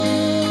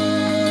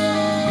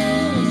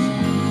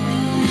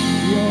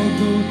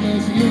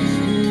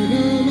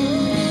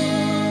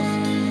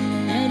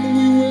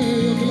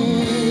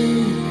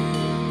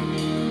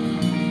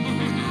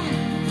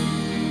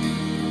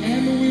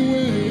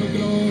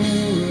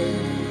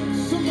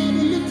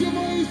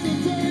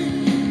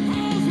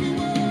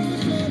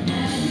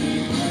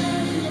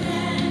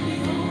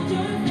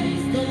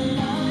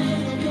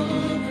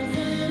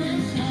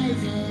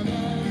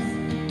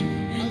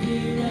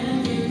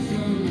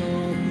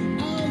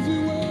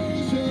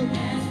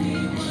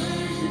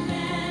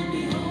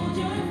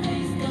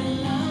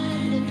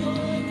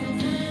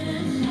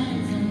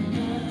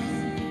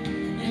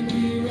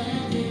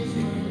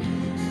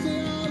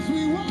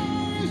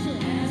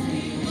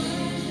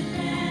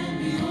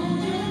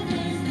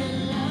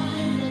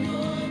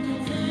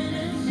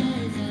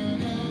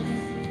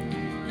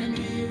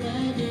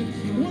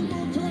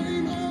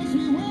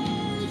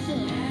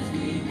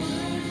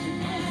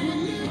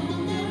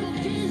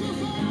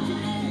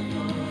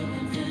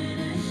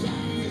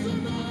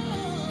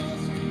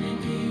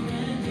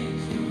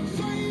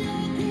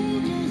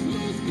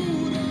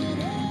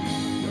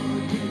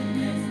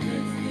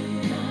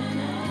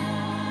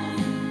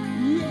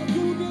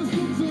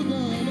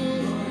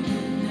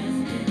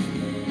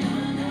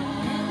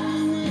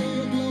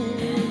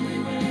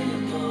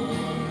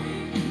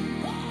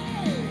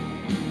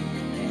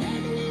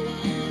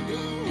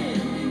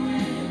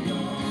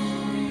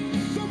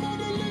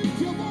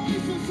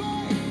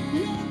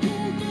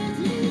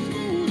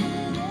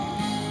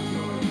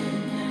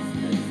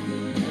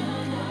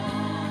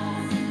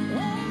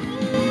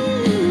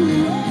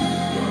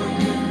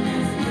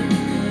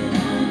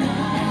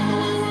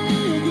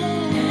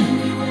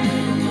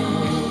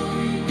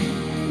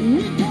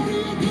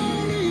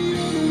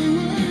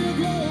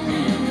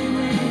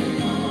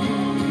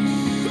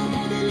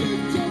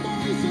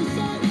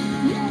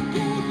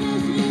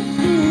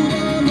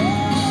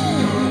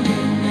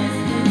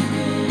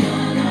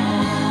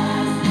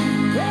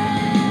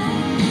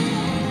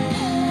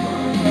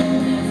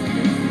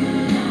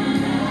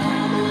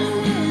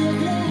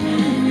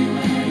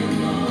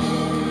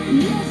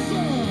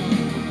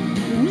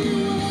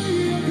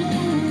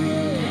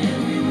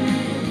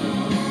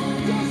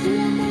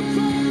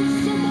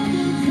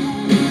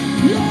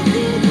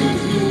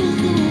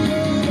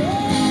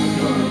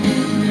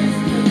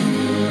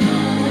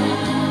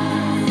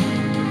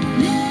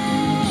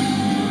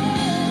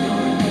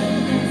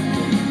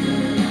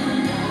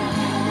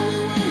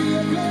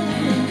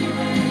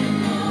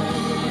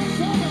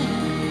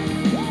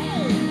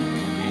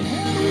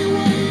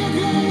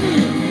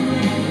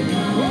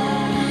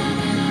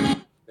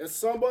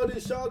Somebody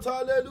shout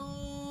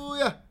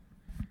hallelujah.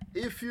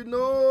 If you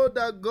know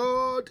that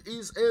God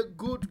is a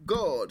good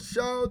God,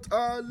 shout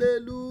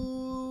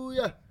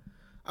hallelujah.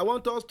 I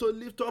want us to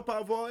lift up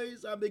our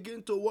voice and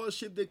begin to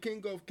worship the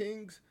King of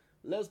Kings.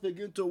 Let's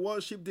begin to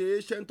worship the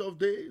Ancient of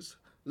Days.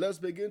 Let's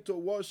begin to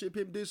worship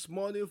him this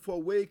morning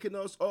for waking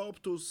us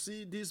up to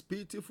see this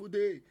beautiful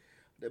day.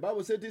 The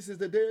Bible says this is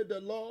the day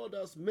the Lord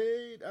has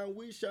made, and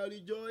we shall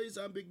rejoice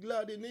and be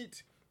glad in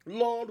it.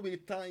 Lord, we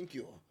thank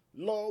you.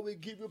 Lord, we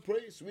give you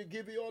praise, we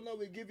give you honor,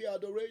 we give you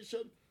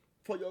adoration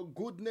for your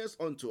goodness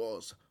unto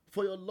us,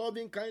 for your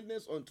loving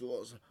kindness unto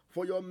us,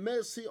 for your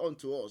mercy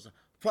unto us.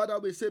 Father,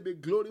 we say be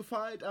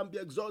glorified and be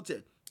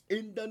exalted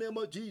in the name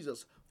of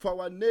Jesus.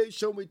 For our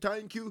nation, we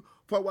thank you.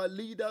 For our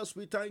leaders,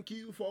 we thank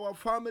you. For our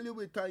family,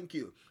 we thank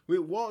you. We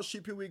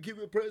worship you. We give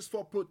you praise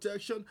for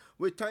protection.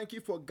 We thank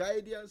you for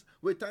guidance.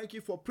 We thank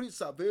you for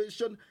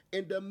preservation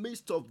in the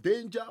midst of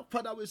danger.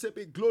 Father, we say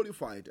be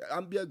glorified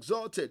and be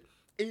exalted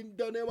in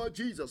the name of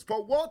Jesus.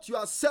 For what you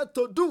are set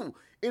to do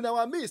in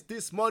our midst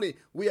this morning,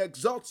 we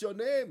exalt your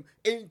name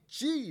in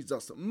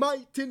Jesus'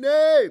 mighty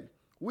name.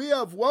 We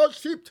have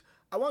worshipped.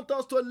 I want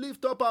us to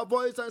lift up our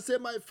voice and say,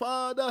 my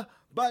Father,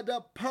 by the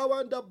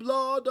power and the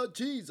blood of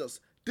Jesus,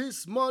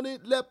 this morning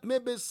let me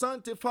be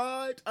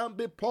sanctified and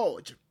be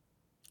purged.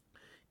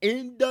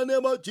 In the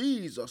name of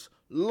Jesus,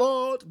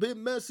 Lord, be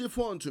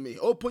merciful unto me.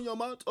 Open your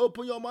mouth,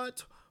 open your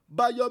mouth.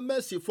 By your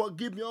mercy,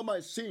 forgive me all my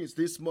sins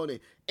this morning.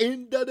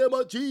 In the name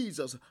of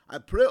Jesus, I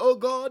pray, oh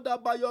God,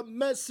 that by your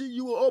mercy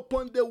you will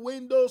open the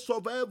windows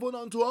of heaven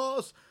unto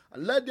us.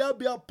 And let there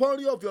be a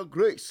pouring of your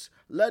grace.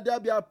 Let there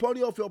be a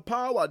pouring of your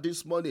power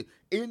this morning.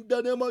 In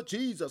the name of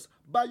Jesus,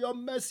 by your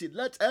mercy,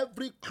 let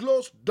every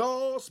closed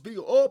doors be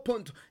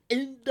opened.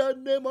 In the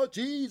name of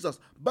Jesus,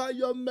 by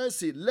your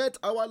mercy, let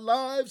our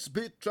lives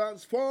be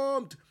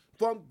transformed.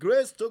 From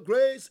grace to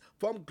grace,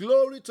 from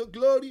glory to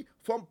glory,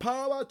 from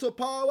power to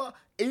power,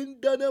 in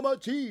the name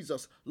of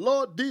Jesus.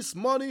 Lord, this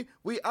morning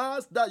we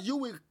ask that you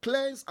will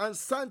cleanse and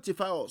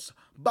sanctify us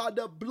by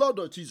the blood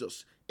of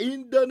Jesus.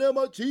 In the name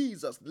of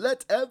Jesus,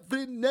 let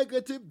every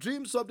negative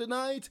dreams of the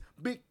night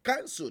be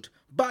cancelled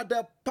by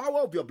the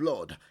power of your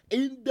blood.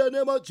 In the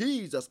name of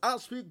Jesus,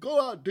 as we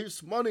go out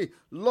this morning,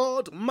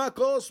 Lord, mark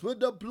us with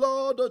the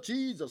blood of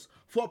Jesus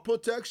for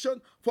protection,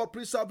 for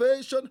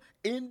preservation,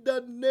 in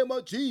the name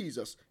of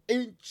Jesus.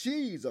 In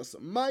Jesus'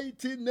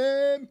 mighty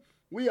name,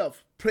 we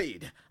have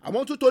prayed. I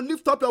want you to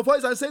lift up your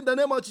voice and say in the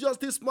name of Jesus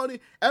this morning,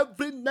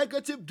 every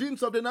negative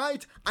dreams of the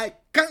night, I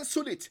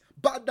cancel it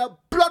by the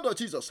blood of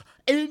Jesus.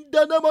 In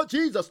the name of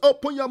Jesus,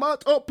 open your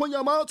mouth, open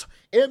your mouth.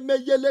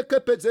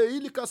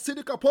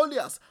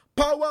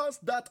 Powers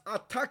that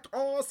attacked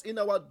us in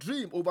our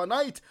dream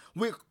overnight,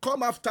 we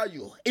come after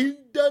you. In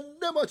the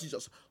name of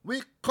Jesus,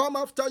 we come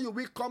after you.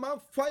 We command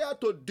fire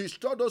to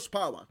destroy those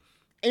powers.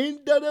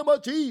 In the name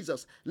of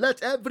Jesus,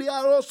 let every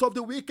arrows of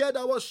the wicked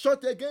that was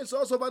shot against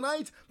us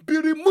overnight be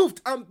removed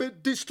and be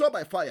destroyed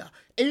by fire.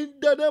 In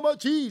the name of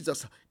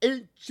Jesus,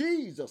 in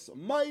Jesus'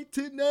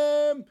 mighty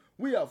name,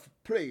 we have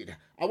prayed.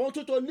 I want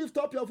you to lift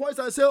up your voice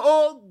and say,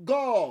 oh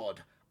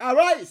God,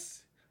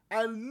 arise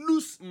and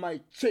loose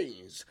my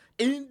chains.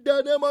 In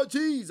the name of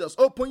Jesus,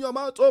 open your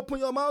mouth, open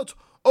your mouth.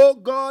 Oh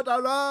God,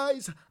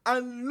 arise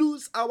and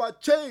loose our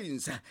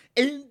chains.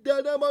 In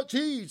the name of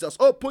Jesus,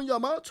 open your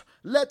mouth.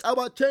 Let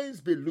our chains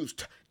be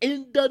loosed.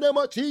 In the name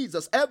of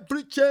Jesus,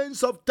 every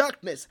chains of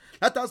darkness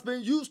that has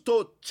been used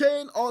to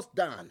chain us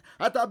down,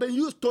 that have been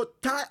used to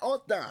tie us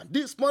down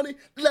this morning,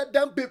 let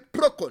them be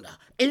broken.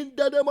 In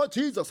the name of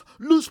Jesus,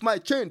 loose my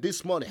chain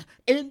this morning.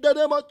 In the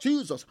name of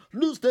Jesus,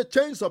 loose the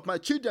chains of my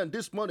children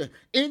this morning.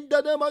 In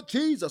the name of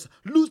Jesus,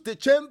 loose the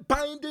chain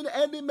binding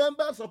any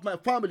members of my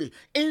family.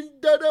 In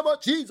the name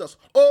of Jesus,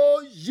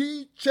 all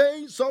ye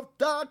chains of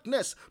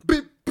darkness, be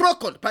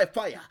broken by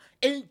fire.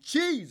 In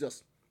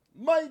Jesus'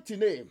 mighty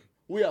name,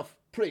 we have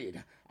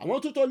prayed. I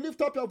want you to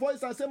lift up your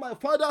voice and say, my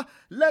Father,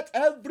 let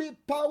every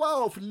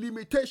power of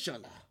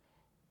limitation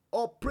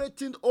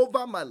operating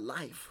over my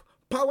life,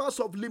 powers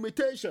of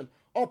limitation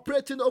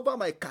operating over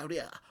my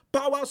career,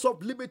 powers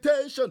of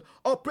limitation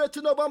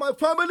operating over my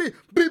family,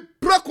 be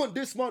broken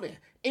this morning.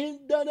 In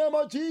the name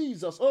of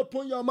Jesus,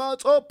 open your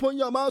mouth, open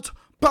your mouth.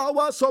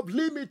 Powers of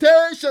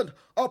limitation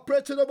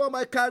operating over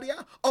my career,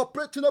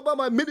 operating over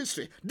my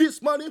ministry,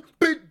 this morning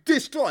be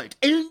destroyed.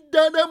 In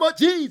the name of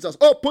Jesus,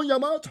 open your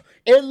mouth.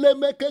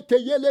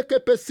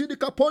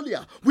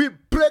 We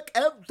break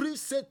every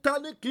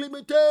satanic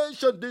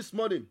limitation this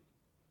morning.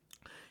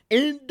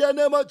 In the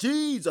name of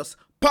Jesus,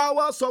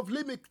 powers of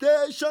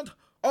limitation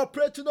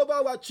operating over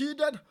our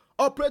children,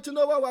 operating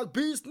over our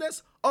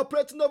business,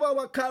 operating over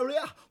our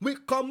career, we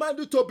command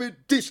you to be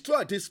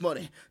destroyed this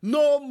morning.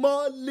 No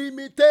more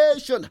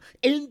limitation.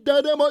 In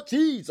the name of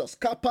Jesus.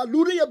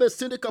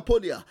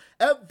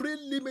 Every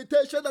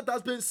limitation that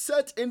has been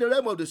set in the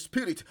realm of the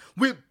spirit,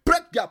 we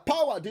break their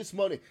power this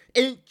morning.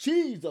 In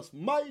Jesus'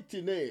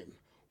 mighty name,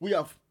 we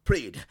have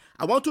prayed.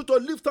 I want you to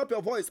lift up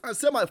your voice and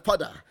say, my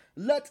Father,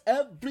 let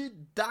every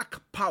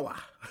dark power,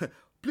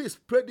 please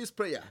pray this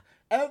prayer,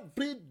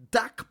 every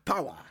dark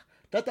power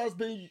that has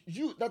been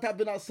used, that have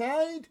been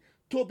assigned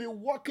to be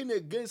working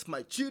against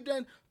my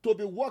children, to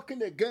be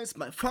working against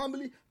my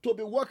family, to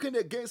be working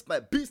against my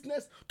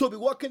business, to be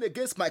working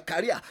against my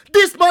career,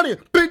 this morning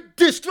be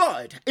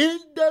destroyed. In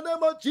the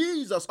name of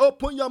Jesus,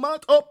 open your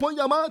mouth, open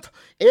your mouth.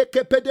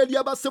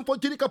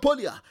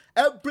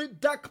 Every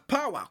dark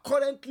power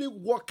currently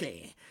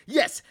working,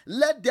 yes,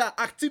 let their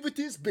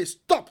activities be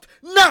stopped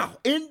now.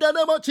 In the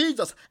name of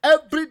Jesus,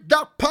 every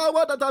dark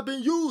power that have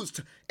been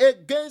used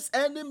against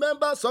any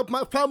members of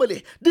my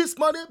family, this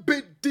morning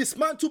be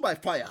dismantled by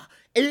fire.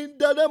 In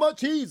the name of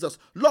Jesus,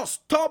 Lord,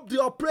 stop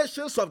the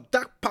operations of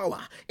dark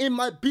power in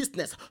my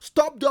business.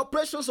 Stop the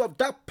operations of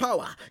dark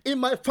power in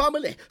my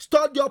family.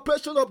 Stop the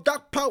operation of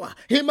dark power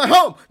in my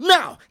home.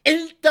 Now,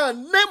 in the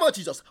name of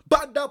Jesus,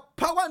 by the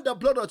power and the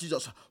blood of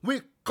Jesus, we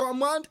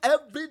command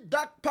every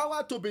dark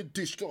power to be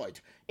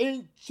destroyed.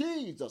 In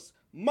Jesus'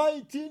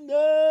 mighty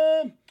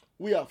name,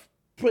 we have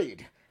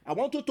prayed. I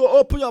want you to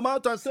open your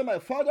mouth and say, my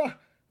Father,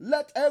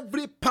 let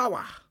every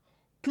power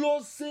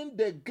closing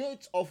the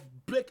gates of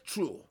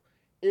breakthrough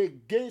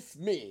against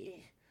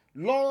me,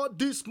 Lord,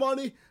 this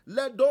morning,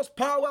 let those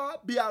powers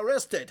be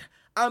arrested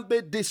and be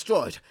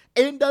destroyed.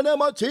 In the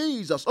name of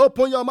Jesus,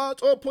 open your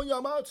mouth, open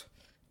your mouth.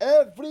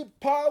 Every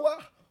power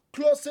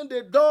closing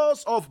the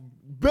doors of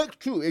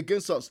breakthrough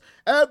against us,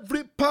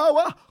 every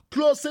power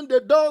closing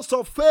the doors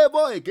of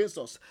favor against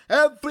us,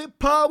 every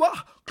power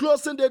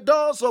closing the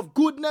doors of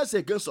goodness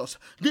against us,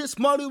 this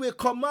morning we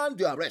command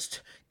your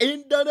arrest.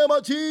 In the name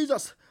of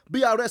Jesus,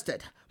 be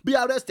arrested. Be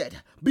arrested,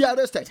 be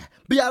arrested,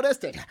 be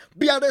arrested,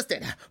 be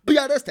arrested, be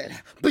arrested,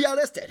 be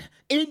arrested.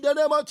 In the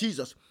name of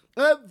Jesus,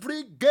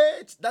 every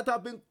gate that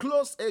have been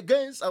closed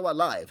against our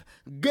life,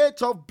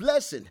 gate of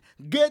blessing,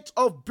 gate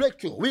of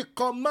breakthrough, we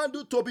command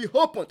you to be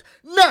opened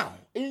now.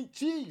 In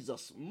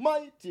Jesus'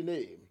 mighty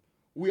name,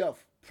 we have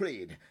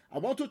prayed. I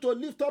want you to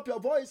lift up your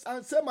voice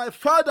and say, my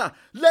Father,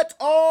 let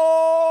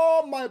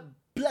all my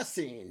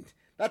blessing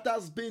that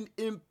has been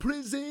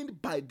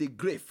imprisoned by the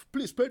grave,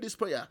 please pray this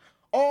prayer.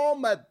 All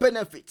my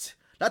benefit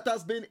that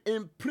has been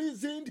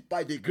imprisoned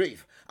by the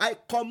grave, I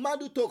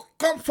command you to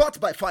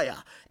comfort by fire.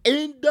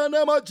 In the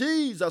name of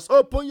Jesus,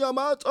 open your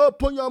mouth,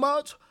 open your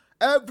mouth.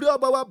 Every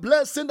of our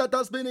blessing that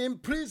has been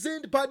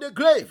imprisoned by the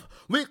grave,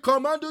 we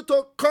command you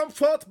to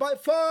comfort by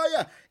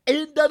fire.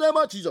 In the name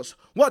of Jesus,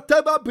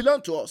 whatever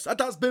belongs to us that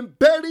has been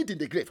buried in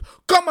the grave,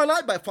 come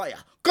alive by fire,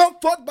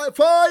 comfort by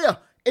fire.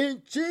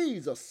 In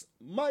Jesus'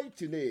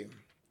 mighty name,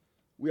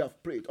 we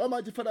have prayed.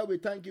 Almighty Father, we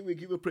thank you. We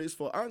give you praise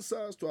for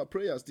answers to our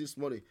prayers this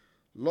morning.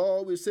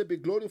 Lord, we say be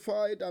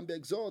glorified and be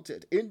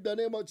exalted in the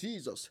name of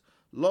Jesus.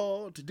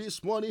 Lord,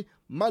 this morning,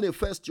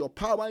 manifest your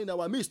power in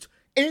our midst.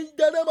 In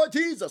the name of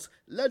Jesus,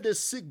 let the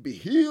sick be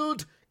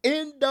healed.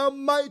 In the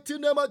mighty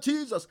name of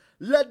Jesus,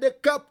 let the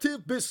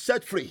captive be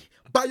set free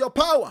by your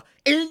power.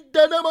 In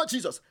the name of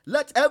Jesus,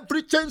 let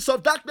every chains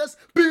of darkness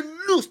be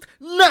loosed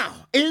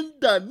now. In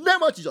the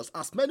name of Jesus,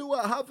 as many who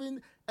are having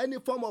any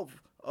form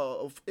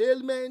of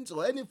ailment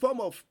or any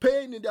form of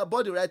pain in their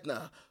body right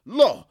now,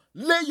 Lord,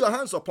 lay your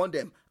hands upon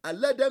them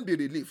and let them be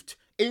relieved.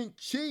 In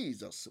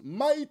Jesus'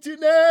 mighty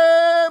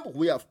name,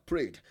 we have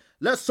prayed.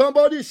 Let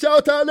somebody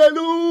shout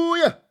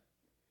hallelujah.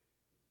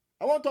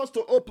 I want us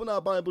to open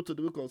our Bible to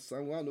the book of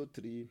Psalm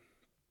 103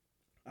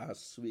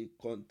 as we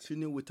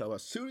continue with our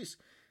series.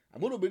 I'm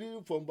going to be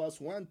reading from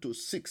verse 1 to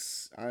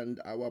 6, and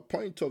our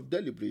point of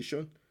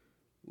deliberation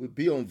will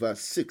be on verse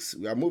 6.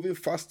 We are moving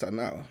faster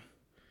now,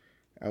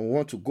 and we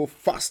want to go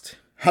fast.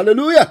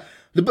 Hallelujah!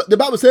 The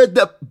Bible says,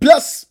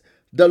 bless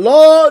the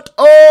Lord,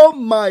 O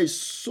my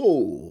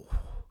soul,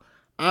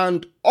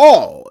 and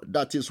all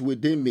that is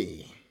within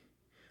me.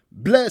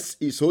 Bless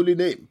his holy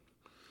name.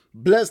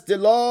 Bless the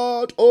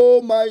Lord,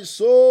 O my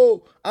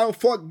soul, and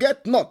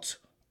forget not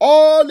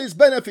all his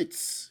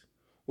benefits,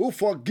 who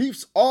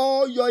forgives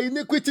all your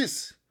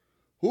iniquities,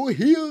 who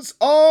heals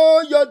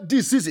all your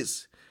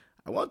diseases.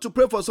 I want to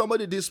pray for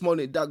somebody this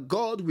morning that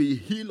God will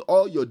heal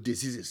all your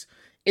diseases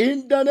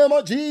in the name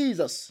of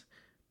Jesus.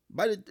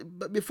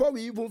 But before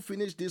we even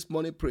finish this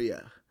morning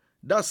prayer,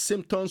 that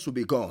symptoms will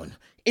be gone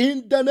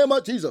in the name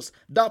of Jesus.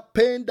 That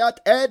pain, that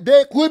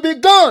headache will be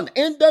gone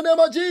in the name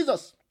of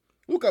Jesus.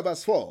 Look at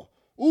verse 4.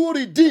 Who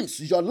redeems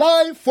your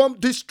life from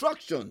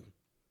destruction,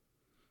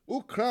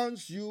 who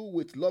crowns you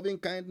with loving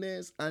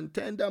kindness and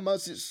tender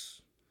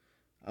mercies.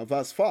 And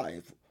verse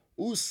 5,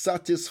 who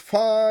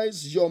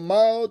satisfies your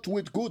mouth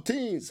with good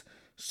things,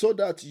 so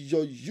that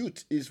your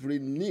youth is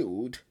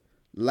renewed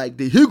like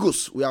the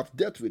eagles. We have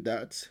dealt with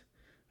that.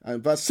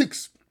 And verse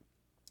 6,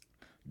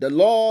 the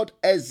Lord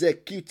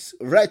executes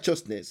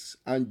righteousness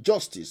and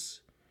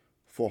justice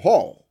for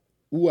all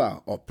who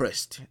are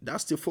oppressed.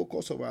 That's the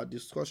focus of our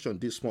discussion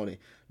this morning.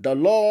 The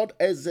Lord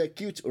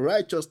executes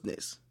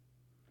righteousness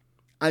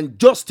and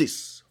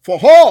justice for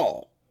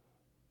all.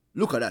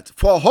 Look at that.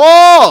 For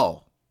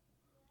all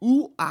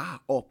who are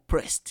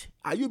oppressed.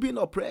 Are you being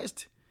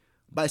oppressed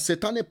by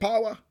satanic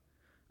power?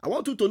 I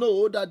want you to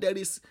know that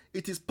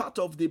it is part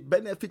of the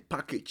benefit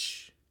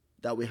package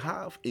that we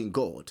have in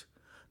God.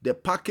 The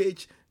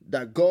package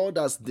that God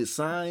has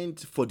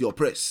designed for the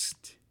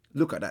oppressed.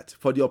 Look at that.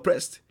 For the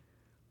oppressed.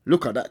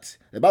 Look at that.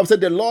 The Bible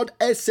said the Lord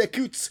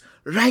executes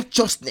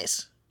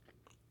righteousness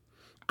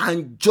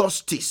and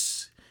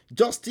justice.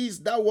 Justice,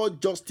 that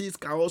word justice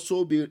can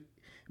also be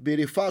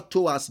referred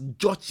to as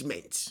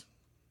judgment.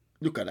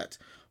 Look at that.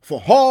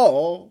 For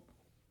all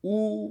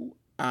who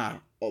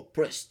are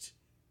oppressed.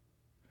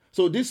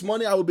 So this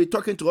morning I will be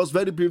talking to us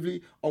very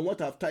briefly on what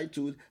I've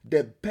titled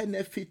the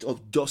benefit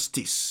of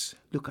justice.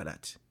 Look at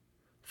that.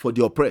 For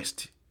the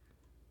oppressed.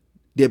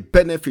 The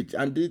benefit,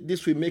 and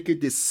this will make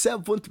it the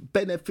seventh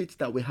benefit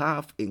that we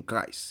have in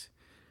Christ.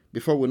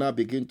 Before we now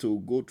begin to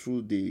go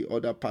through the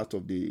other part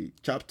of the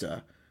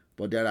chapter,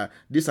 but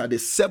this is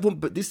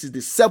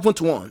the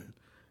seventh one,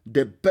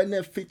 the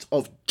benefit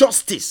of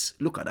justice.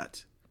 Look at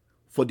that,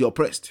 for the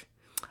oppressed.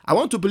 I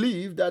want to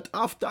believe that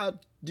after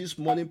this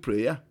morning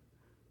prayer,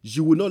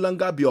 you will no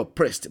longer be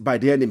oppressed by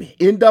the enemy.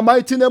 In the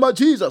mighty name of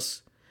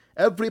Jesus.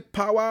 Every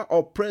power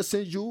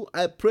oppressing you,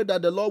 I pray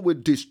that the Lord will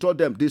destroy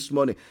them this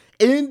morning.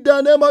 In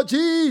the name of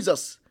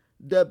Jesus,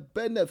 the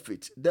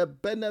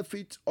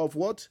benefit of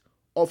what?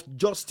 Of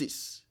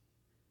justice.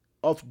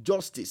 Of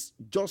justice.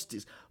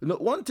 Justice. You know,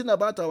 one thing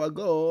about our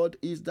God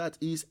is that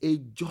He is a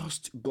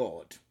just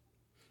God.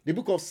 The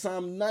book of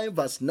Psalm 9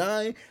 verse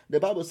 9, the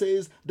Bible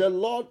says, the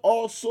Lord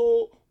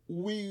also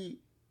will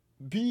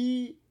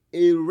be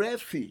a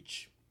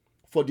refuge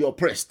for the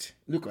oppressed.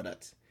 Look at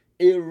that.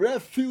 A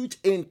refuge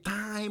in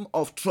time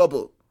of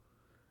trouble.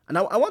 And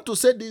I want to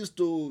say this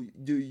to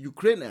the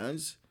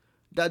Ukrainians,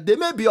 that they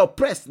may be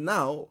oppressed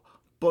now,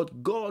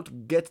 but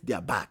God gets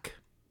their back.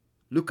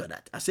 Look at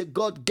that. I said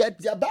God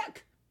gets their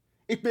back.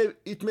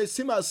 It may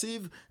seem as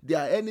if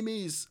their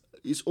enemy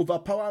is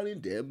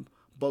overpowering them,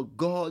 but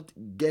God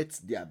gets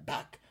their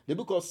back. The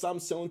book of Psalm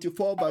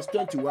 74 verse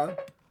 21,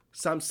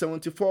 Psalm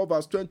 74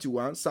 verse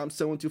 21, Psalm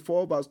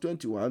 74 verse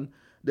 21,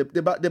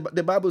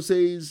 the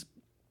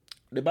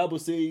Bible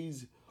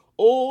says,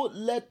 oh,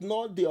 let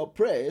not the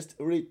oppressed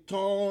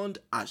return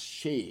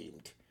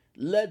ashamed.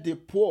 Let the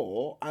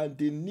poor and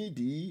the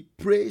needy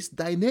praise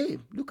thy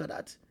name. Look at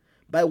that.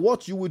 By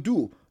what you will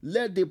do,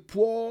 let the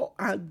poor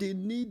and the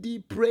needy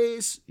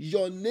praise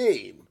your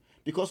name.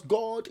 Because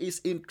God is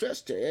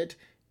interested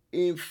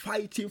in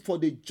fighting for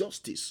the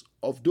justice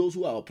of those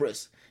who are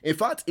oppressed. In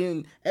fact,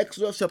 in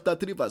Exodus chapter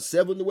 3 verse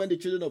 7, when the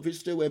children of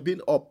Israel were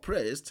being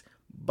oppressed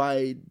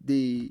by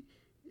the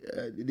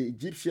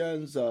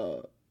Egyptians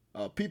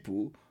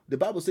people, The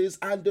Bible says,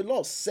 and the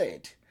Lord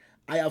said,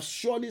 I have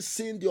surely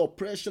seen the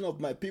oppression of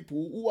my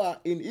people who are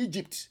in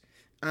Egypt,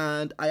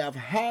 and I have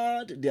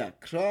heard their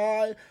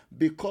cry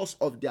because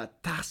of their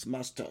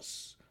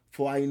taskmasters,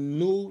 for I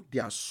know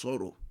their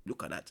sorrow.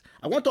 Look at that.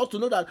 I want us to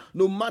know that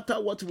no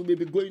matter what we may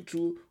be going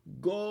through,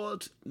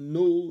 God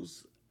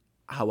knows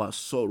our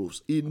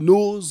sorrows. He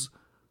knows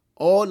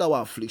all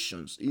our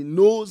afflictions. He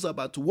knows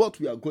about what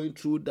we are going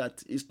through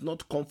that is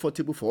not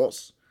comfortable for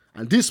us.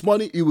 And this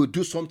morning, He will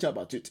do something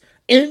about it.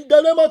 In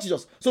the name of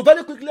Jesus. So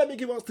very quickly, let me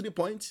give us 3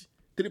 points.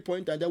 3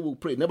 points, and then we'll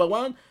pray. Number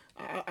one,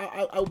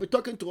 I will be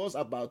talking to us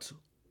about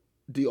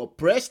the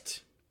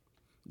oppressed.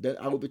 Then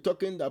I will be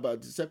talking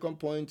about the second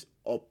point,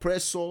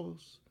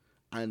 oppressors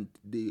and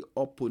the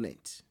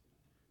opponent.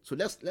 So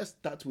let's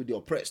start with the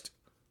oppressed.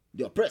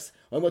 The oppressed.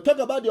 When we talk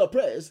about the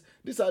oppressed,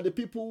 these are the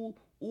people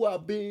who are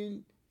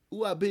being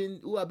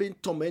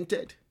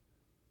tormented,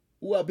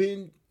 who are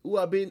being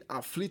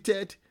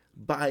afflicted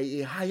by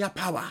a higher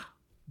power.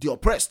 The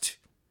oppressed.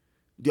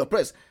 The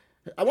oppressed.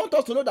 I want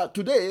us to know that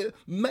today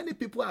many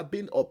people are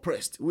being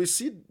oppressed. We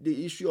see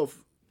the issue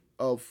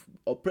of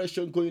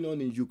oppression going on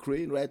in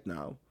Ukraine right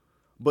now,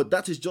 but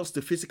that is just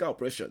the physical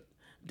oppression.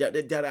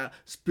 There are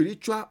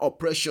spiritual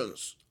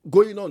oppressions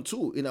going on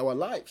too in our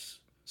lives.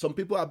 Some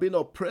people are being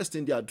oppressed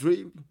in their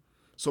dream.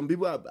 Some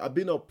people are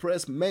being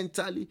oppressed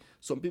mentally.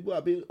 Some people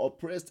are being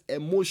oppressed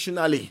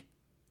emotionally.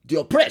 The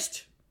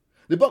oppressed.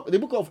 The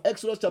book of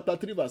Exodus chapter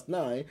 3 verse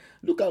 9,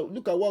 look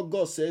at what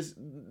God says.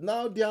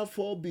 Now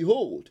therefore,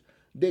 behold,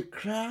 the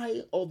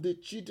cry of the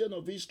children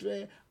of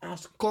Israel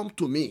has come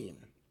to me.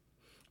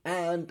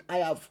 And I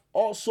have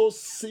also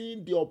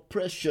seen the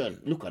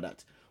oppression, look at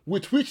that,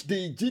 with which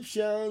the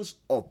Egyptians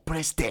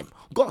oppressed them.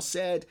 God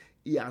said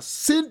He has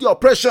seen the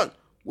oppression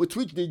with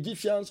which the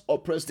Egyptians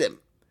oppressed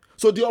them.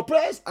 So the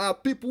oppressed are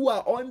people who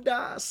are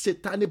under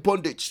satanic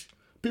bondage.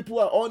 People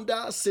who are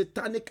under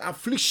satanic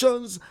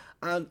afflictions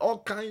and all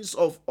kinds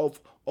of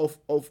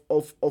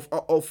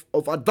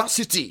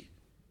adversity.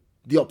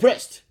 The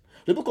oppressed.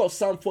 The book of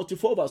Psalm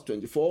 44 verse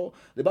 24,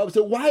 the Bible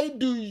says, why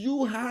do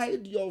you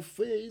hide your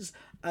face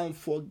and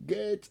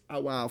forget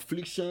our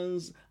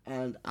afflictions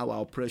and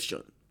our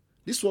oppression?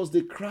 This was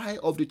the cry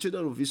of the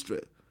children of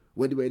Israel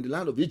when they were in the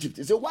land of Egypt.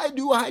 They said, why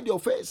do you hide your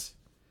face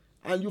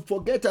and you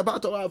forget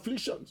about our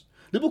afflictions?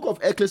 The book of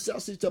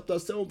Ecclesiastes chapter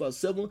 7 verse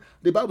 7,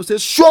 the Bible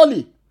says,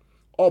 surely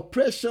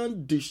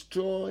oppression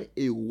destroy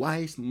a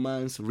wise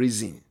man's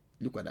reason.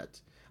 Look at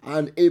that.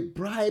 And a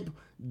bribe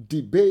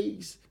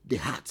debase the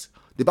heart.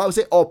 The Bible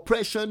says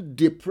oppression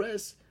destroy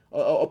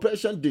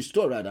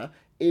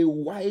a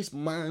wise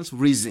man's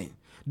reason.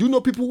 Do you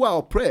know people who are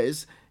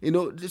oppressed,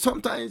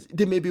 sometimes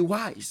they may be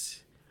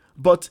wise,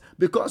 but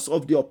because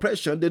of the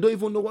oppression, they don't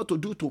even know what to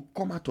do to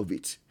come out of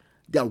it.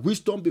 Their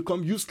wisdom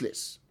becomes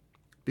useless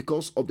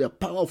because of the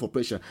power of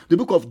oppression. The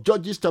book of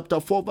Judges chapter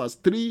 4 verse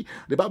 3,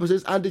 the Bible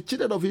says, and the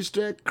children of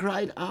Israel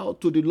cried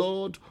out to the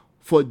Lord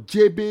for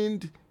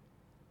Jabin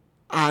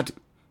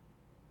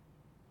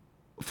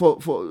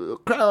for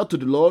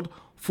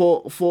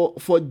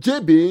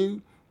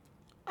Jabin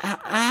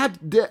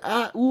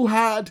who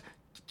had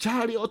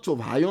chariots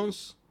of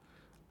irons,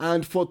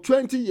 and for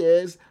 20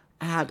 years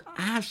had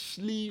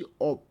harshly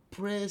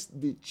oppressed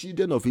the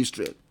children of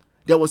Israel.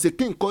 There was a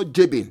king called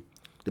Jabin.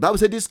 The Bible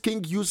said this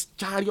king used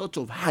chariots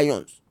of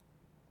irons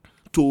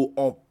to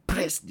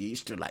oppress the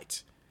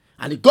Israelites.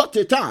 And it got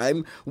a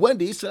time when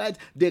the Israelites,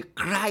 they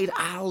cried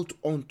out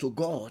unto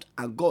God,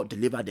 and God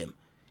delivered them.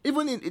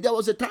 There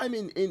was a time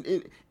in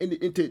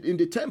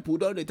the temple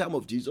during the time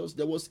of Jesus,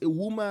 there was a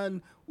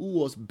woman who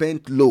was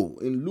bent low.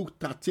 In Luke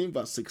 13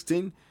 verse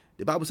 16,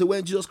 the Bible says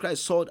when Jesus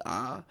Christ saw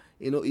her,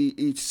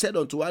 he said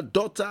unto her,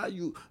 daughter,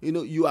 you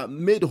are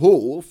made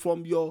whole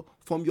from your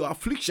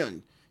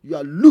affliction. You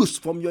are loose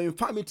from your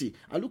infirmity.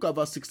 And look at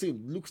verse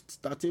 16. Luke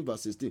 13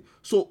 verse 16.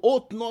 So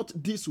ought not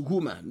this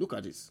woman, look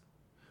at this,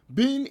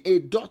 being a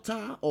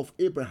daughter of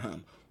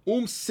Abraham,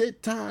 whom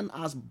Satan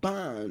has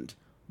bound,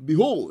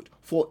 behold,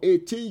 for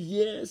 18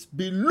 years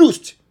be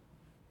loosed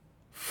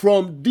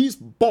from this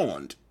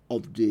bond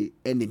of the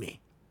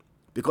enemy.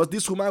 Because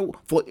this woman,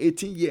 for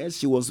 18 years,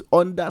 she was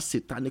under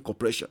satanic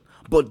oppression.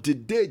 But the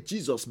day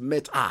Jesus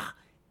met her,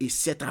 He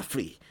set her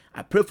free.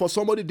 I pray for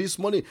somebody this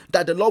morning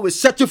that the Lord will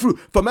set you free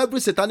from every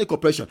satanic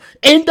oppression.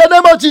 In the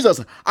name of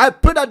Jesus, I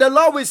pray that the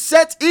Lord will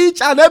set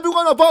each and every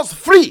one of us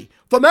free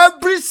from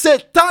every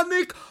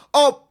satanic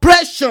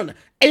oppression.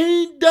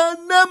 In the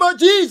name of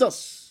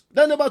Jesus.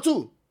 Then number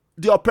 2,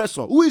 the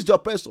oppressor. Who is the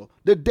oppressor?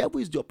 The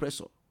devil is the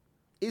oppressor.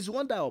 He's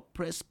one that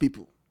oppresses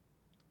people.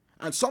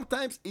 And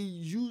sometimes he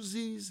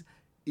uses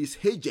his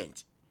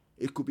agent.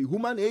 It could be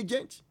human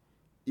agent.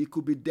 It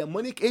could be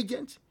demonic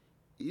agent.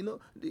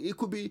 It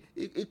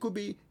could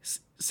be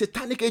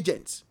satanic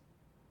agents.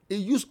 He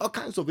used all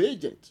kinds of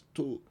agents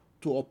to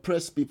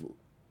oppress people.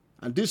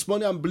 And this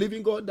morning I'm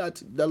believing God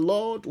that the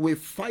Lord will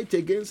fight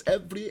against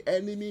every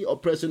enemy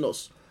oppressing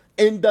us.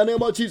 In the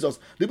name of Jesus.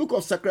 The book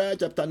of Zechariah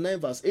chapter 9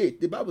 verse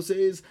 8, the Bible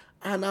says,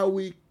 and I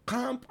will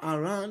camp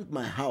around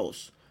my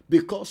house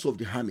because of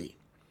the army,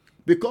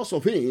 because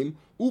of him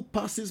who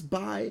passes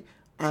by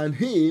and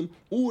him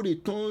who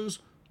returns,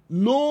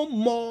 no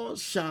more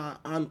shall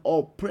an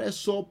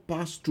oppressor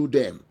pass through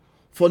them.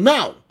 For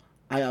now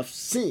I have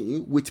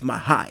seen with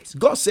my eyes.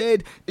 God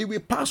said he will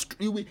pass,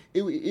 he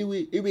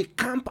will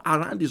camp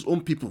around his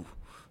own people,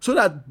 so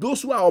that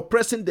those who are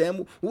oppressing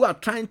them, who are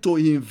trying to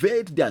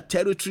invade their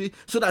territory,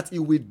 so that he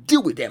will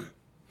deal with them.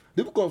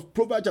 The book of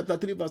Proverbs chapter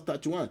 3 verse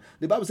 31,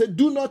 the Bible said,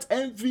 do not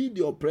envy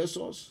the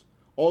oppressors,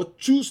 or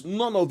choose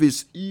none of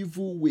his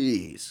evil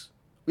ways.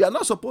 We are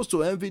not supposed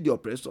to envy the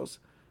oppressors.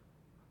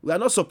 We are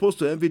not supposed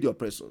to envy the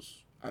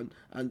oppressors.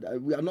 And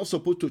we are not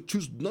supposed to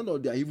choose none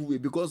of their evil way,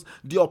 because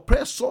the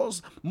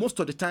oppressors, most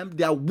of the time,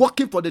 they are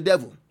working for the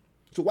devil.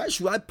 So why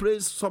should I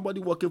praise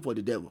somebody working for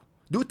the devil?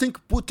 Do you think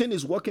Putin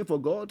is working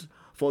for God,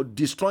 for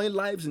destroying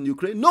lives in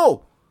Ukraine?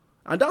 No.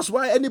 And that's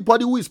why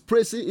anybody who is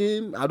praising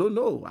him, I don't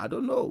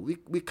know.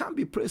 We can't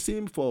be praising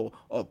him for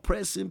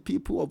oppressing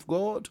people of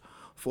God,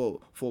 for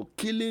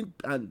killing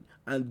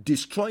and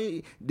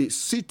destroying the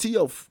city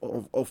of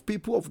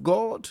people of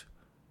God.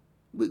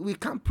 We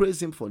can't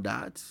praise him for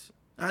that.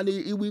 And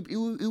it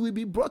will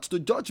be brought to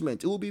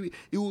judgment. It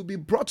will be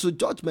brought to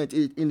judgment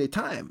in a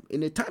time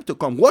to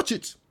come. Watch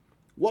it.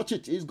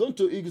 It's going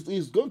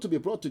to be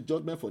brought to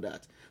judgment for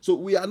that. So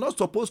we are not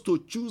supposed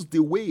to choose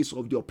the ways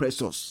of the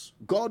oppressors.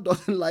 God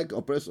doesn't like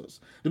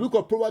oppressors. The book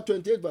of Proverbs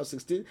 28 verse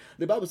 16,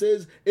 the Bible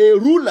says, a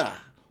ruler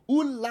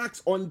who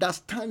lacks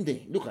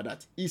understanding, look at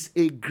that, is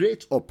a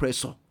great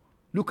oppressor.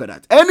 Look at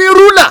that. Any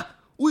ruler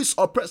who is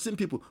oppressing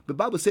people, the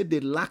Bible said they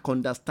lack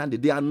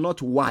understanding. They are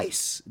not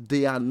wise.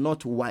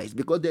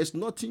 Because there's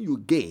nothing you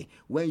gain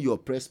when you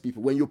oppress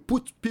people. When you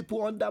put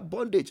people under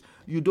bondage,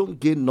 you don't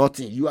gain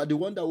nothing. You are the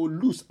one that will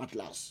lose at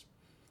last.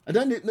 And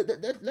then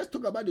let's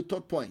talk about the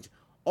third point.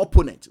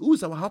 Opponent. Who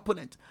is our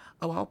opponent?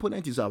 Our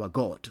opponent is our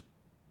God.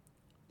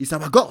 It's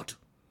our God.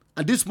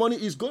 And this morning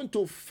is going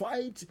to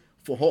fight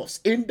for us.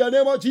 In the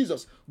name of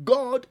Jesus.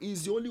 God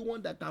is the only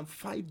one that can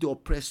fight the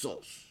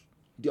oppressors.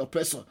 The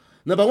oppressor.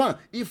 Number one,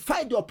 he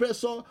fight the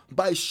oppressor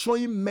by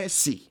showing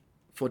mercy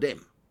for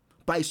them.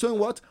 By showing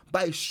what?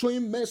 By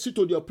showing mercy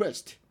to the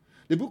oppressed.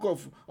 The book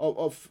of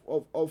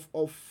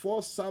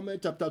 1 Samuel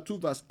chapter 2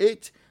 verse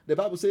 8, the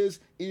Bible says,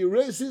 he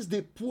raises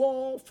the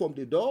poor from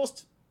the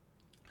dust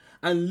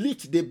and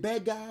lifts the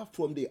beggar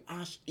from the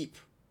ash heap,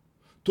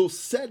 to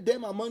set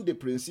them among the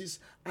princes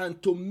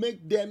and to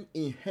make them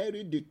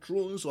inherit the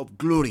thrones of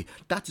glory.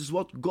 That is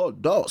what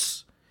God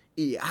does.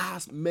 He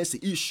has mercy.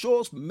 He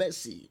shows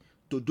mercy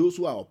to those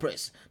who are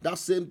oppressed. That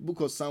same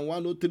book of Psalm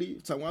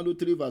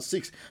 103 verse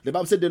 6. The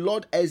Bible said the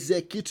Lord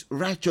executes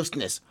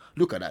righteousness.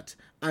 Look at that.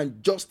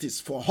 And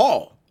justice for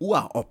all who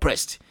are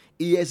oppressed.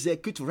 He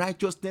executes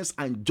righteousness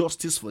and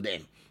justice for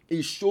them.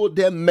 He showed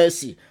them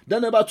mercy.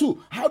 Then number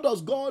two, how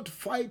does God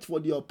fight for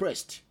the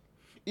oppressed?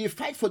 He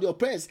fights for the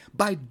oppressed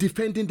by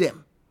defending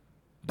them.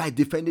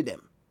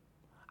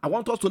 I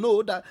want us to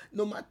know that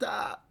no matter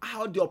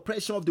how the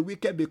oppression of the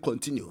wicked may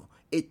continue,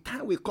 a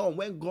time will come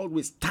when God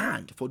will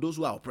stand for those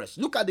who are oppressed.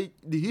 Look at the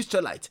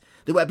Israelites.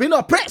 They were being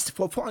oppressed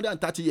for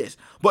 430 years.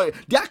 But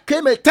there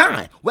came a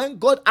time when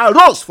God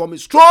arose from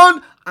his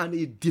throne and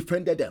he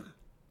defended them.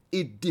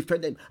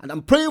 And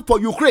I'm praying for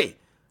Ukraine,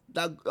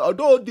 that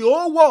although the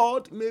whole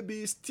world may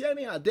be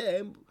staring at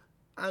them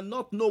and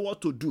not know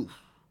what to do,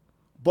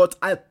 but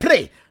I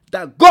pray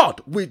that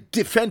God will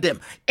defend them.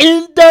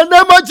 In the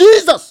name of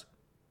Jesus,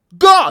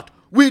 God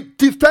will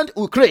defend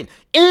Ukraine.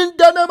 In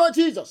the name of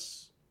Jesus.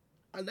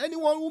 And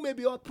anyone who may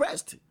be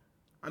oppressed,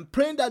 I'm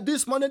praying that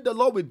this morning the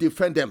Lord will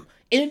defend them.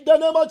 In the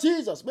name of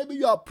Jesus. Maybe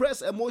you are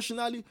oppressed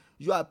emotionally.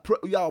 You are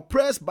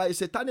oppressed by a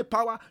satanic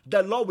power.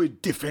 The Lord will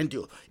defend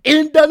you.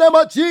 In the name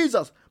of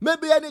Jesus.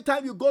 Maybe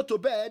anytime you go to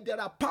bed,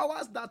 there are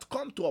powers that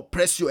come to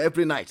oppress you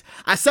every night.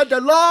 I said the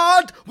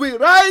Lord will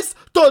rise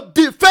to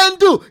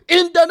defend you.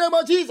 In the name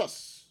of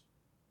Jesus.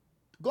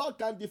 God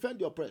can defend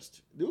the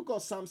oppressed. The book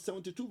of Psalm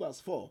 72 verse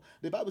 4.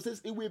 The Bible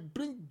says, it will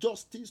bring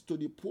justice to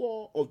the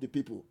poor of the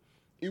people.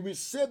 It will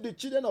save the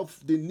children of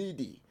the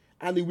needy,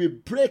 and it will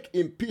break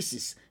in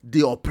pieces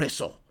the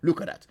oppressor. Look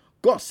at that.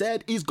 God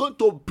said he's going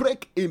to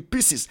break in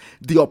pieces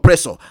the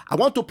oppressor. I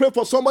want to pray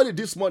for somebody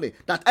this morning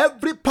that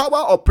every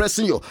power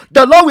oppressing you,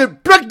 the Lord will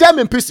break them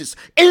in pieces.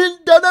 In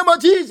the name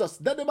of Jesus.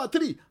 Then number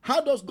three,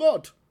 how does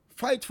God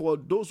fight for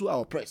those who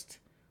are oppressed?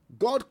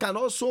 God can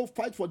also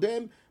fight for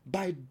them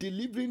by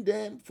delivering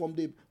them from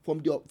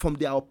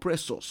their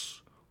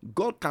oppressors.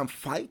 God can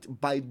fight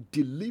by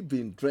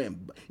delivering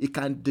them. He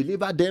can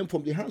deliver them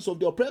from the hands of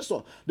the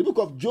oppressor. The book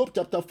of Job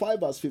chapter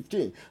 5 verse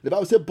 15. The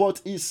Bible says, but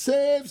he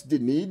saves the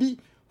needy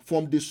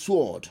from the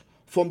sword,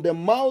 from the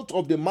mouth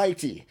of the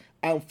mighty,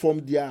 and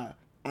from their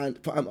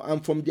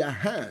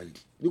hand.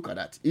 Look at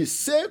that. He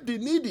saved the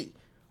needy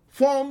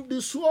from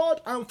the sword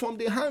and from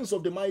the hands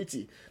of the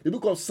mighty. The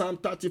book of Psalm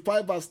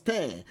 35 verse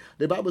 10.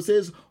 The Bible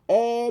says,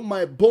 all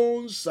my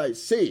bones I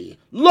say,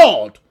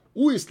 Lord,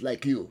 who is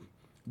like you?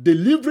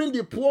 Delivering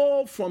the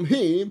poor from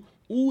him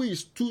who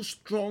is too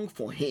strong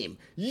for him.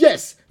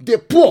 Yes, the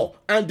poor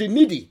and the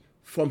needy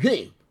from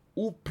him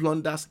who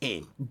plunders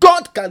him.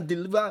 God can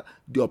deliver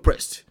the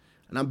oppressed.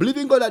 And I'm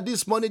believing God that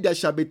this morning there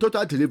shall be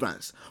total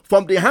deliverance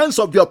from the hands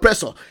of the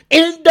oppressor.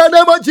 In the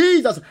name of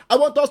Jesus, I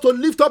want us to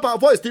lift up our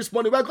voice this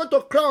morning. We're going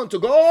to cry unto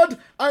God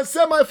and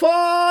say, my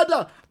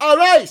Father,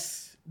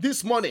 arise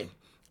this morning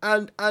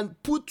and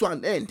put to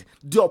an end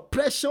the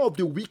oppression of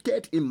the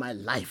wicked in my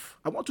life.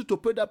 I want you to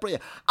pray that prayer.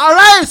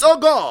 Arise, oh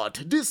God,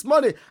 this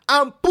morning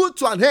and put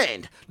to an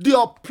end the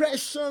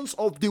oppressions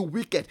of the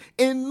wicked.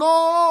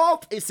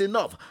 Enough is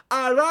enough.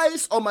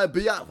 Arise on my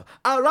behalf.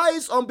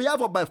 Arise on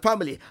behalf of my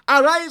family.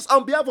 Arise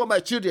on behalf of my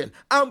children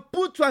and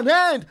put to an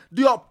end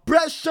the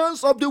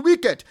oppressions of the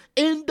wicked.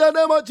 In the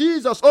name of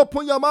Jesus,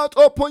 open your mouth,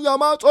 open your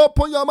mouth,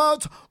 open your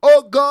mouth.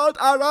 Oh God,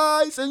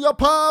 arise in your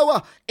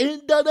power.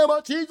 In the name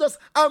of Jesus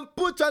and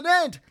put an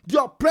end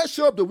the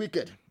oppression of the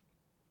wicked.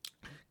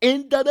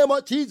 In the name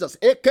of Jesus,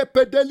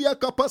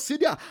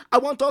 I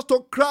want us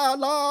to cry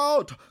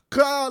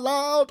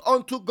aloud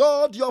unto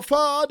God your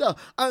Father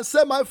and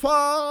say, my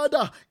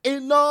Father,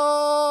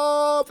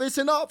 enough is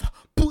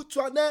enough. Put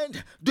to an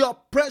end the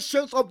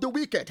oppressions of the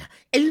wicked.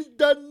 In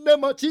the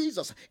name of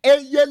Jesus.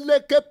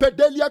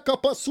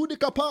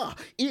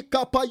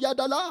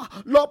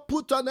 Lord,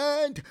 put an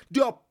end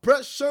the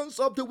oppressions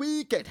of the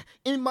wicked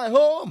in my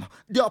home,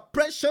 the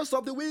oppressions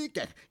of the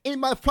wicked in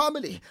my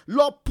family.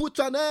 Lord, put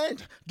an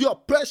end the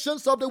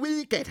oppressions of the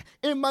wicked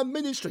in my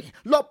ministry.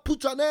 Lord,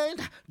 put an end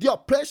the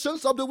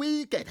oppressions of the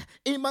wicked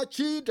in my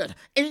children.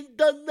 In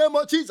the name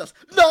of Jesus.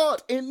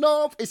 Lord,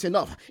 enough is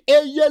enough.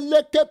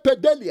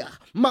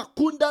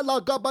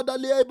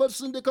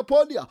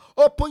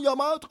 Open your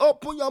mouth,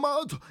 open your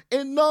mouth.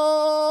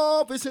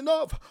 Enough is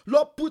enough.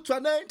 Lord, put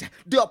an end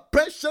the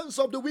oppressions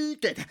of the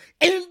wicked.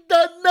 In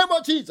the name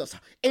of Jesus.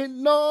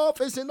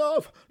 Enough is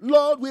enough.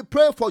 Lord, we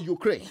pray for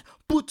Ukraine.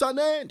 Put an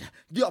end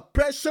the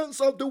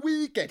oppressions of the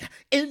wicked.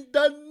 In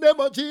the name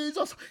of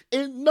Jesus.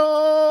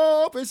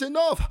 Enough is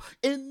enough.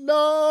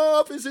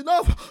 Enough is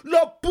enough.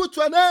 Lord, put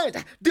an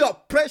end the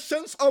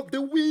oppressions of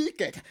the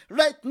wicked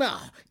right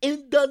now.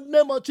 In the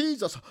name of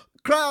Jesus.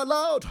 Cry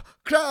aloud,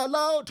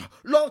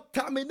 Lord,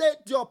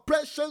 terminate the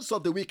oppressions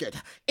of the wicked.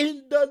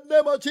 In the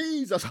name of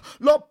Jesus,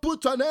 Lord,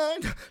 put an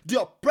end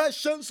the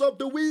oppressions of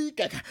the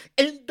wicked.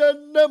 In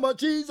the name of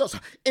Jesus,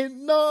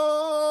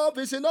 enough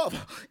is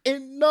enough.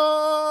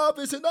 Enough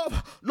is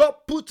enough. Lord,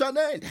 put an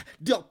end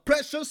the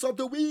oppressions of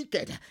the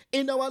wicked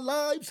in our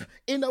lives,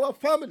 in our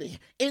family,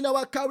 in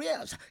our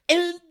careers.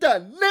 In the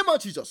name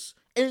of Jesus.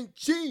 In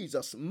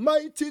Jesus'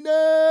 mighty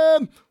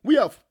name, we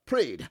have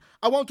prayed.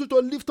 I want you to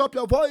lift up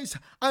your voice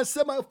and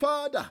say, my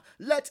Father,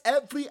 let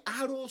every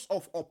arrows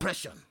of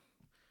oppression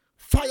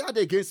fired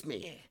against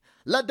me,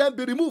 let them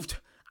be removed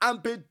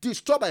and be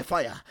destroyed by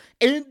fire.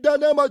 In the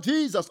name of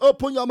Jesus,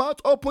 open your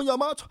mouth, open your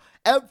mouth.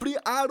 Every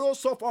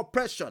arrows of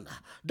oppression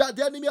that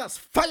the enemy has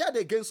fired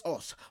against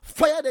us,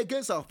 fired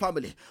against our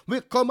family,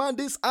 we command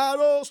these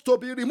arrows to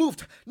be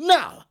removed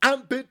now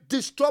and be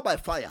destroyed by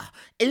fire.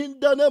 In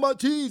the name of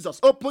Jesus,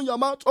 open your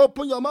mouth,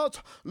 open your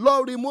mouth.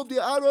 Lord, remove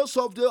the arrows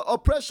of the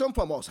oppression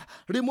from us.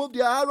 Remove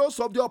the arrows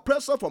of the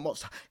oppressor from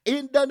us.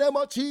 In the name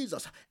of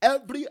Jesus,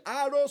 every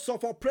arrows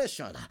of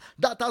oppression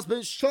that has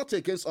been shot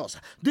against us,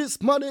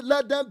 this morning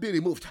let them be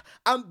removed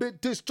and be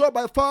destroyed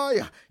by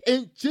fire.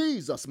 In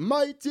Jesus'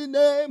 mighty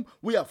name,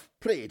 we have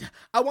prayed.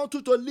 I want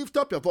you to lift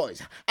up your voice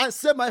and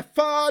say, my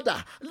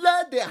Father,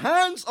 let the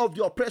hands of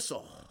the oppressor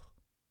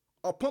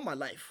upon my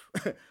life,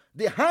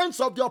 the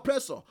hands of the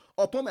oppressor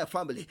upon my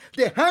family,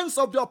 the hands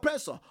of the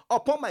oppressor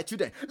upon my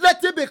children,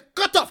 let it be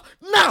cut off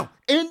now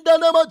in the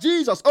name of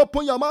Jesus.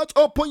 Open your mouth,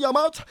 open your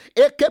mouth.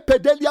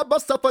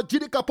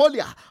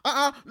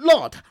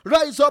 Lord,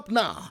 rise up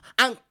now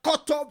and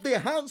cut off the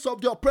hands of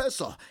the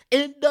oppressor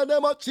in the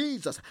name of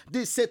Jesus.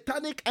 The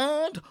satanic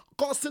hand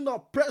causing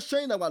oppression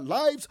in our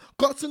lives,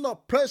 causing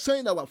oppression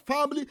in our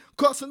family,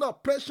 causing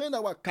oppression in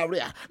our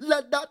career,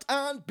 let that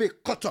hand be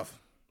cut off.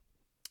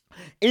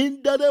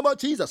 In the name of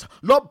Jesus,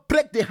 Lord,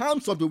 break the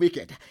hands of the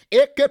wicked.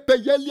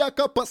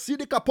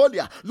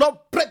 Lord,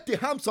 break the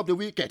hands of the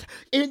wicked.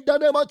 In the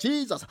name of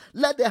Jesus,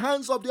 let the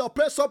hands of the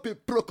oppressor be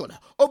broken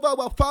over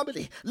our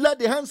family. Let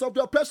the hands of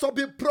the oppressor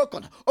be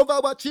broken over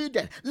our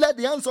children. Let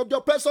the hands of the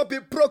oppressor be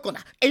broken.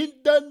 In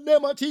the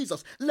name of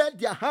Jesus, let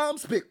their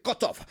hands be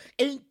cut off.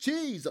 In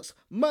Jesus'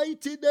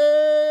 mighty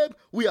name,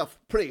 we have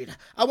prayed.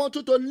 I want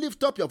you to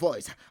lift up your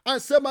voice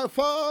and say, my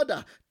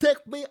Father,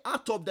 take me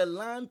out of the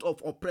land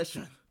of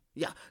oppression.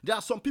 Yeah, there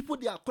are some people,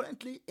 they are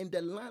currently in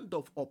the land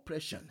of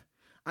oppression.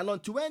 And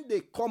until when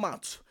they come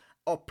out,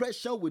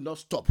 oppression will not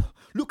stop.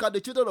 Look at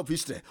the children of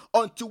Israel.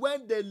 Until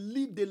when they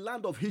leave the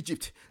land of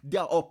Egypt,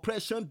 their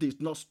oppression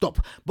did not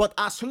stop. But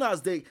as soon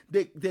as they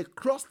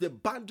crossed the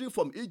boundary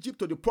from Egypt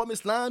to the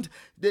promised land,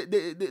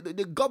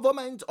 the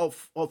government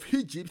of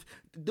Egypt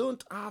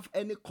don't have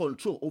any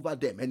control over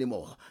them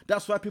anymore.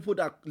 That's why people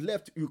that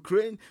left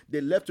Ukraine,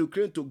 they left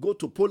Ukraine to go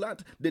to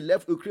Poland, they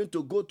left Ukraine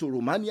to go to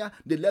Romania,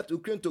 they left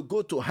Ukraine to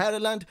go to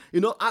Ireland.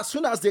 As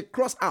soon as they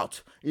cross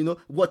out,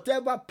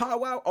 whatever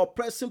power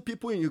oppressing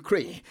people in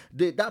Ukraine,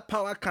 that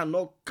power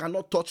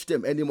cannot touch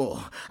them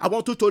anymore. I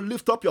want you to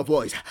lift up your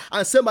voice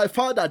and say, my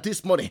Father,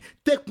 this morning,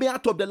 take me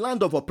out of the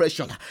land of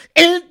oppression.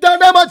 In the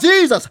name of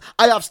Jesus,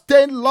 I have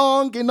stayed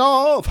long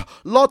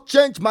enough. Lord,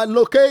 change my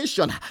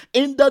location.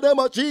 In the name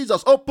of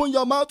Jesus, open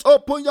your mouth,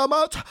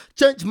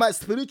 change my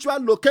spiritual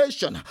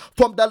location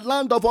from the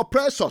land of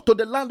oppressor to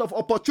the land of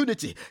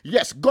opportunity.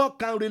 Yes, God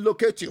can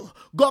relocate you.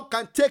 God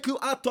can take you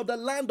out of the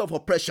land of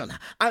oppression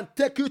and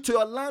take you to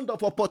your land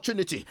of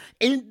opportunity.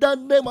 In the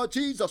name of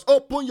Jesus,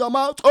 open your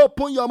mouth.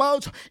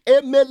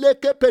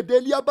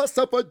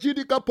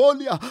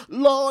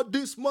 Lord,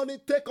 this morning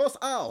take us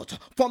out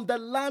from the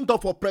land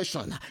of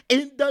oppression.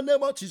 In the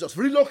name of Jesus,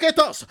 relocate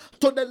us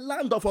to the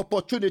land of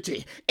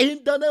opportunity.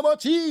 In the name of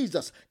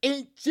Jesus,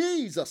 in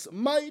Jesus'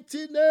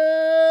 mighty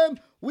name,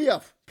 we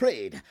have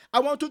prayed. I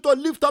want you to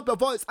lift up your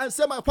voice and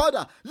say, my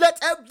Father, let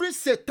every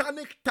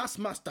satanic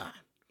taskmaster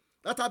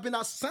that have been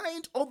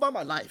assigned over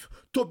my life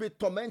to be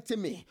tormenting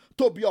me,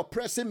 to be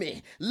oppressing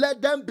me, let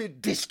them be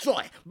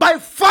destroyed by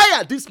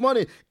fire this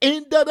morning.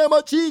 In the name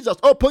of Jesus,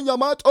 open your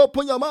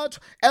mouth.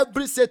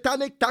 Every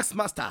satanic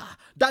taskmaster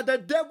that the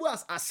devil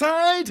has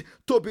assigned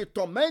to be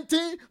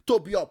tormenting, to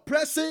be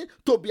oppressing,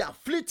 to be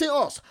afflicting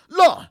us,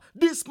 Lord,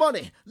 this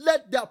morning,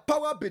 let their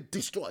power be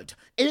destroyed.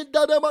 In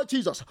the name of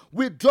Jesus,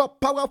 we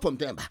drop power from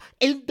them.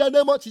 In the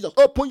name of Jesus,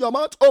 open your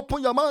mouth.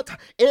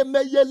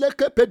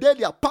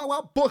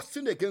 Power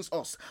boasting against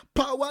us,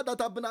 power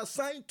that have been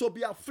assigned to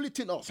be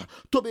afflicting us,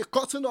 to be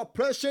causing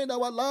oppression in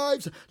our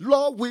lives,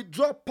 Lord, we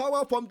drop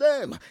power from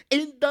them.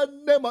 In the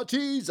name of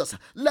Jesus,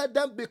 let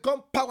them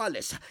become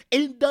powerless.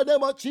 In the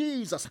name of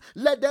Jesus,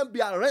 let them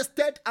be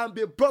arrested and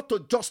be brought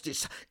to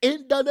justice.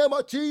 In the name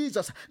of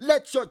Jesus,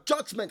 let your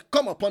judgment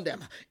come upon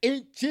them.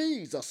 In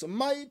Jesus'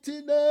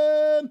 mighty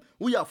name,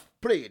 we have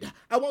prayed.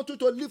 I want you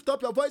to lift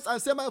up your voice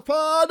and say, my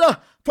Father,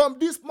 from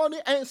this morning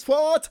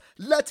henceforth,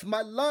 let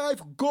my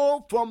life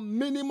go from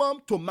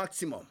minimum to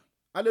maximum.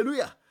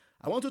 Hallelujah.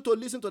 I want you to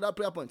listen to that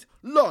prayer point.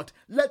 Lord,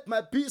 let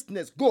my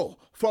business go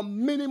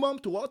from minimum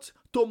to what?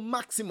 To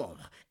maximum.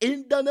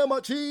 In the name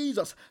of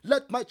Jesus,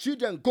 let my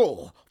children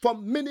go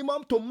from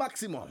minimum to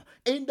maximum.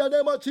 In the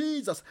name of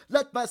Jesus,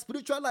 let my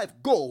spiritual life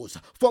goes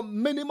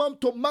from minimum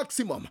to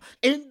maximum.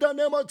 In the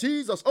name of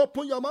Jesus,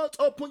 open your mouth.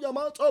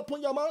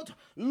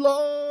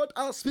 Lord,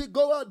 as we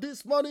go out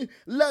this morning,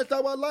 let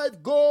our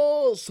life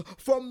goes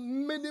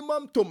from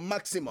minimum to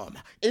maximum.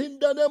 In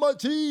the name of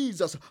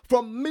Jesus,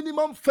 from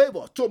minimum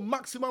favor to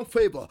maximum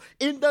favor.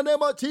 In the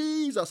name of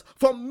Jesus,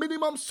 from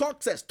minimum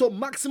success to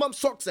maximum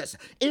success.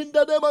 In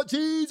the name of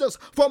Jesus,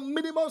 from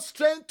minimum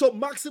strength to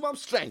maximum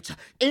strength.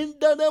 In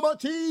the name of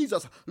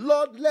Jesus,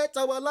 Lord, let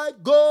our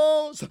life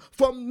goes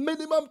from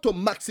minimum to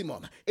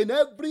maximum in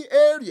every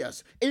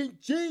areas. In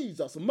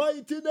Jesus'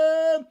 mighty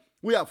name,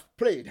 we have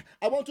prayed.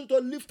 I want you to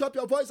lift up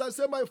your voice and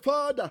say, my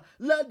Father,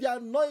 let the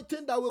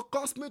anointing that will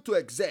cause me to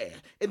excel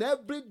in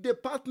every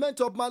department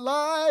of my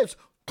life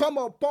come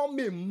upon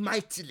me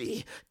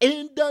mightily.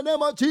 In the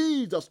name of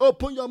Jesus,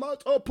 open your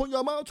mouth.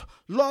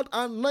 Lord,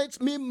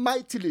 anoint me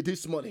mightily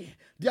this morning.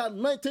 The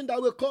anointing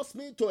that will cause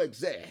me to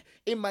excel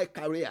in my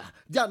career.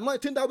 The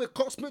anointing that will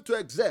cause me to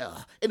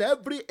excel in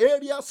every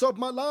areas of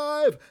my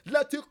life.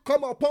 Let it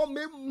come upon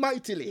me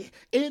mightily.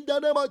 In the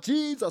name of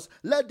Jesus,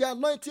 let the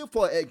anointing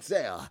for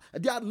excel,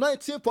 the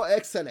anointing for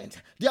excellence,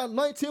 the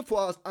anointing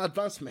for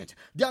advancement,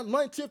 the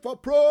anointing for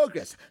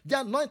progress,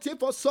 the anointing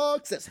for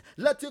success,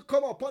 let it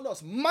come upon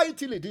us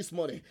mightily this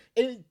morning.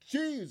 In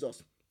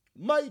Jesus'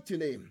 mighty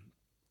name,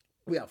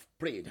 we have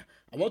prayed.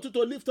 I want you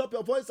to lift up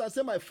your voice and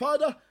say, my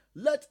Father,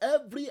 let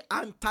every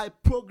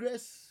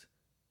anti-progress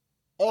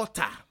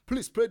altar,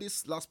 please pray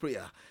this last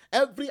prayer.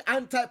 Every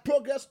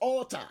anti-progress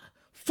altar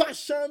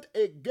fashioned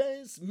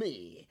against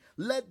me,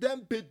 let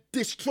them be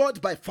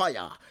destroyed by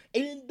fire.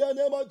 In the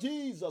name of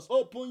Jesus,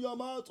 open your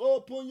mouth.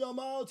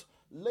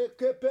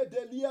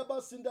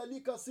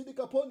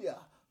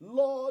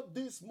 Lord,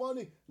 this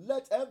morning,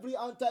 let every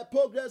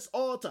anti-progress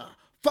altar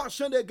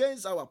fashioned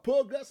against our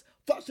progress,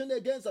 fashioned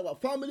against our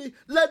family,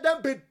 let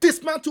them be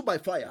dismantled by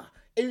fire.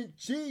 In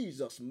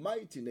Jesus'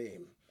 mighty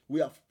name, we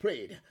have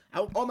prayed.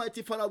 Our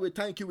Almighty Father, we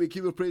thank you. We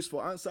give you praise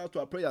for answer to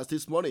our prayers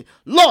this morning.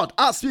 Lord,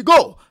 as we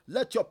go,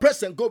 let your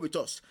presence go with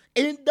us.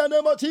 In the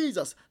name of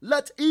Jesus,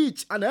 let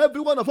each and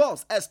every one of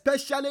us,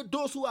 especially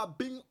those who are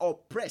being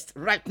oppressed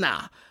right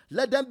now,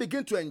 let them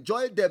begin to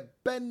enjoy the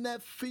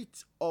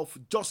benefit of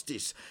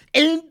justice.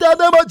 In the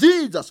name of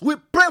Jesus, we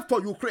pray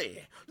for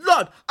Ukraine.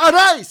 Lord,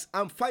 arise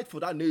and fight for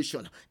that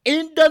nation.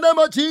 In the name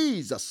of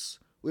Jesus,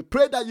 we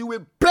pray that you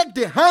will break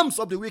the arms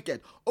of the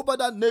wicked over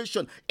that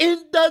nation.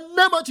 In the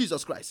name of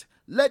Jesus Christ,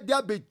 let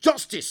there be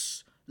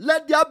justice.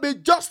 Let there be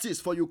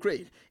justice for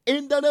Ukraine.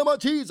 In the name of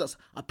Jesus,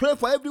 I pray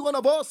for every one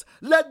of us.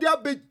 Let there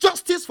be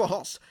justice for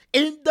us.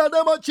 In the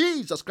name of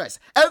Jesus Christ.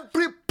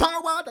 Every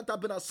power that has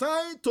been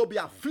assigned to be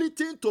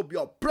afflicting, to be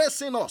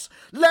oppressing us,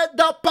 let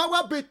that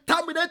power be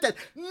terminated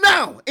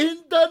now. In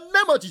the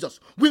name of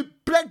Jesus, we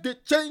break the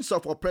chains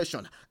of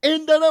oppression.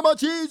 In the name of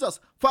Jesus,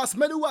 for as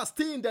many who are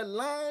still in the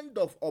land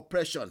of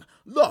oppression,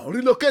 Lord,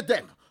 relocate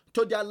them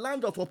to their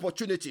land of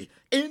opportunity.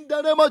 In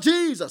the name of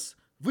Jesus,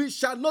 we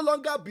shall no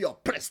longer be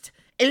oppressed.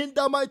 In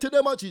the mighty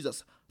name of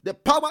Jesus, the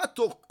power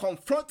to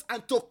confront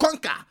and to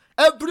conquer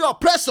every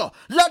oppressor,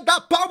 let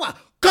that power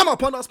come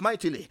upon us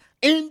mightily.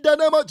 In the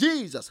name of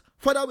Jesus.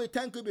 Father, we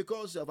thank you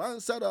because you have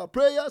answered our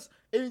prayers.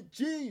 In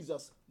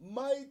Jesus'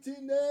 mighty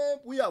name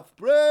we have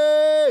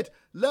prayed.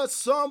 Let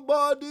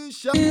somebody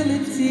shout.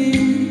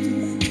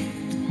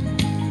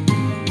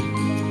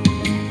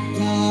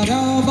 God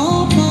of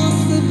all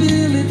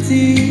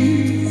possibilities.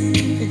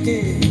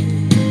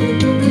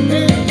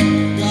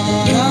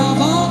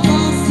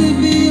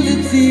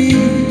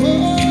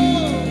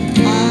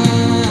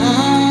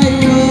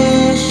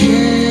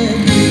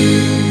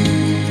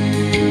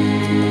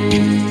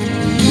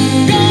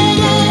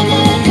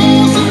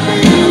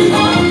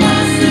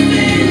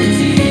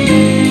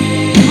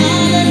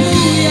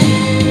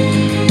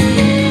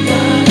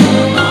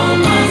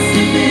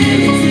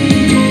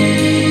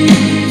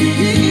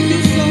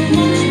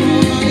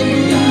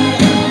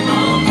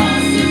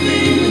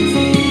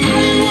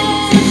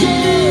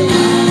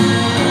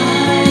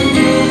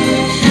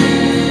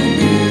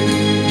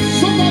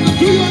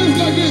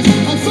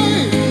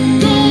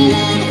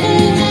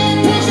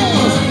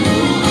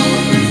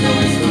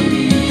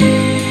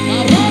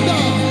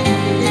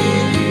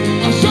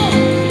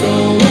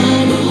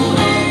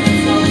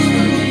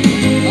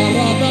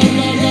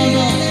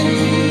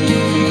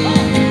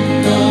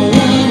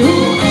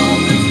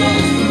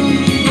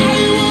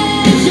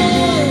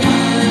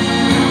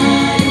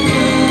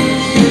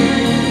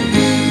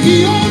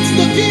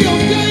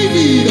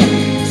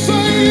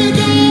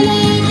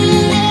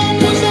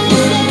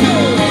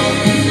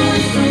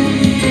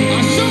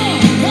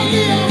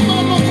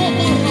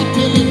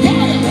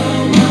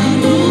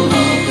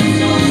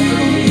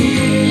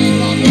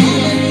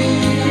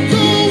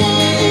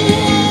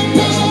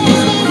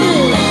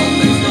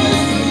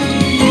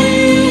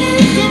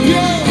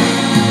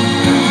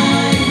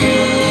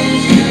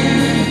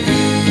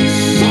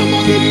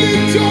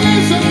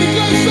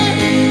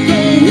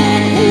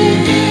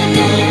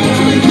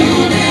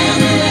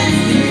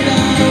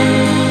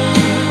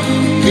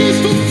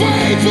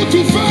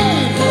 Too far.